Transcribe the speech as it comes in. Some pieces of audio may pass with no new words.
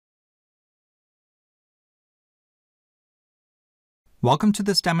Welcome to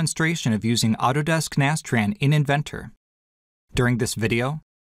this demonstration of using Autodesk Nastran in Inventor. During this video,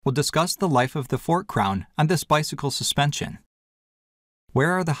 we'll discuss the life of the fork crown on this bicycle suspension.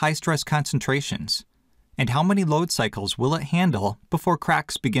 Where are the high stress concentrations, and how many load cycles will it handle before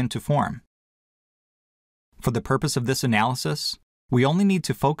cracks begin to form? For the purpose of this analysis, we only need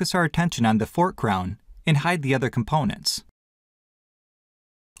to focus our attention on the fork crown and hide the other components.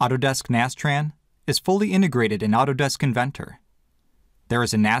 Autodesk Nastran is fully integrated in Autodesk Inventor. There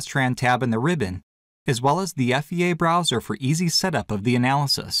is a Nastran tab in the ribbon, as well as the FEA browser for easy setup of the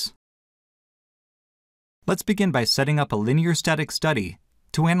analysis. Let's begin by setting up a linear static study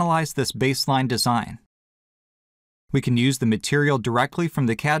to analyze this baseline design. We can use the material directly from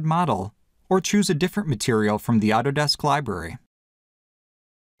the CAD model or choose a different material from the Autodesk library.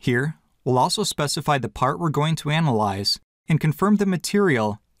 Here, we'll also specify the part we're going to analyze and confirm the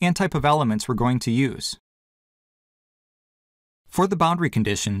material and type of elements we're going to use. For the boundary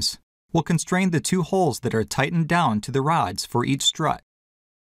conditions, we'll constrain the two holes that are tightened down to the rods for each strut.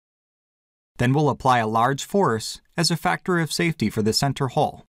 Then we'll apply a large force as a factor of safety for the center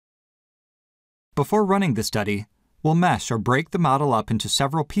hole. Before running the study, we'll mesh or break the model up into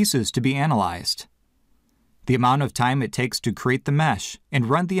several pieces to be analyzed. The amount of time it takes to create the mesh and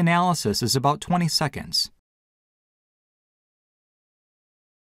run the analysis is about 20 seconds.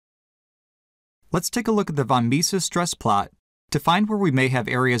 Let's take a look at the von Mises stress plot to find where we may have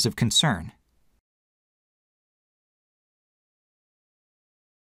areas of concern.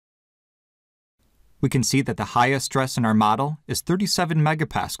 We can see that the highest stress in our model is 37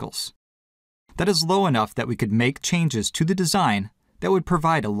 megapascals. That is low enough that we could make changes to the design that would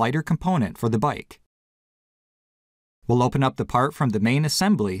provide a lighter component for the bike. We'll open up the part from the main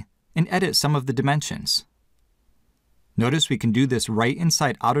assembly and edit some of the dimensions. Notice we can do this right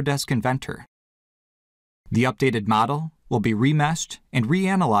inside Autodesk Inventor. The updated model will be remeshed and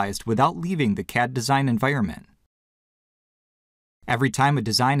reanalyzed without leaving the CAD design environment. Every time a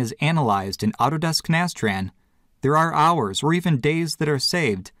design is analyzed in Autodesk Nastran, there are hours or even days that are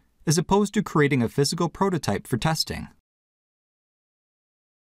saved as opposed to creating a physical prototype for testing.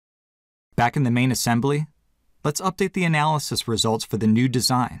 Back in the main assembly, let's update the analysis results for the new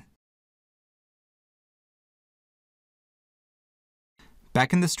design.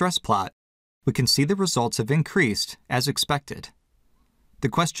 Back in the stress plot, we can see the results have increased as expected. The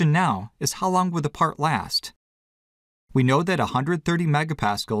question now is how long will the part last? We know that 130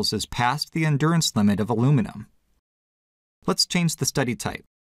 megapascals is past the endurance limit of aluminum. Let's change the study type.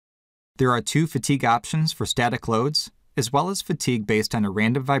 There are two fatigue options for static loads, as well as fatigue based on a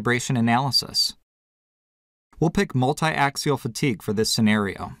random vibration analysis. We'll pick multi-axial fatigue for this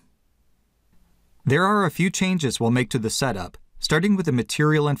scenario. There are a few changes we'll make to the setup, starting with the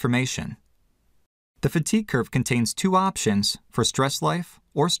material information. The fatigue curve contains two options for stress life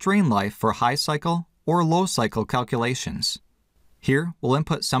or strain life for high cycle or low cycle calculations. Here, we'll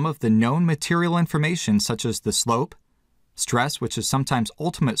input some of the known material information such as the slope, stress, which is sometimes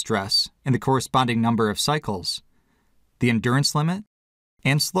ultimate stress, and the corresponding number of cycles, the endurance limit,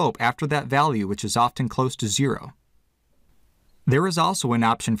 and slope after that value, which is often close to 0. There is also an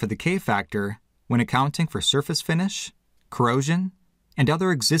option for the K factor when accounting for surface finish, corrosion, and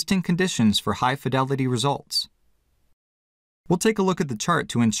other existing conditions for high-fidelity results. We'll take a look at the chart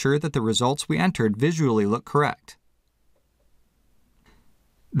to ensure that the results we entered visually look correct.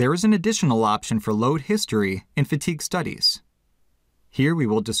 There is an additional option for load history in fatigue studies. Here we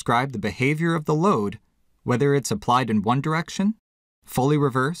will describe the behavior of the load, whether it's applied in one direction, fully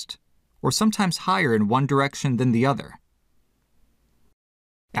reversed, or sometimes higher in one direction than the other.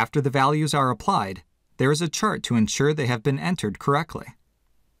 After the values are applied, there is a chart to ensure they have been entered correctly.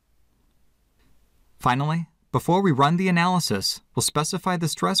 Finally, before we run the analysis, we'll specify the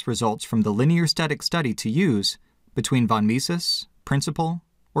stress results from the linear static study to use between von Mises, principal,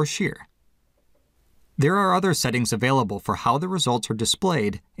 or shear. There are other settings available for how the results are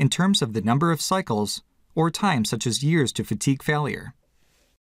displayed in terms of the number of cycles or time such as years to fatigue failure.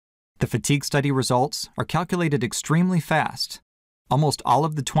 The fatigue study results are calculated extremely fast. Almost all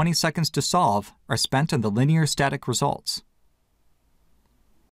of the 20 seconds to solve are spent on the linear static results.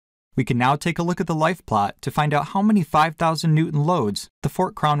 We can now take a look at the life plot to find out how many 5,000 Newton loads the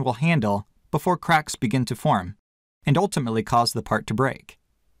fork crown will handle before cracks begin to form, and ultimately cause the part to break.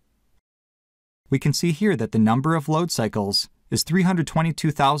 We can see here that the number of load cycles is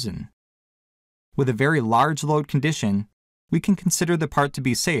 322,000. With a very large load condition, we can consider the part to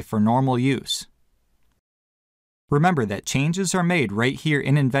be safe for normal use. Remember that changes are made right here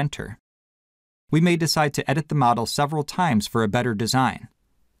in Inventor. We may decide to edit the model several times for a better design.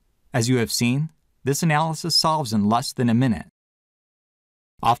 As you have seen, this analysis solves in less than a minute.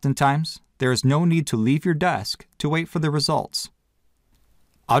 Oftentimes, there is no need to leave your desk to wait for the results.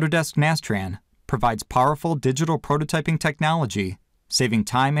 Autodesk Nastran provides powerful digital prototyping technology, saving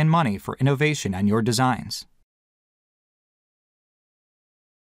time and money for innovation on your designs.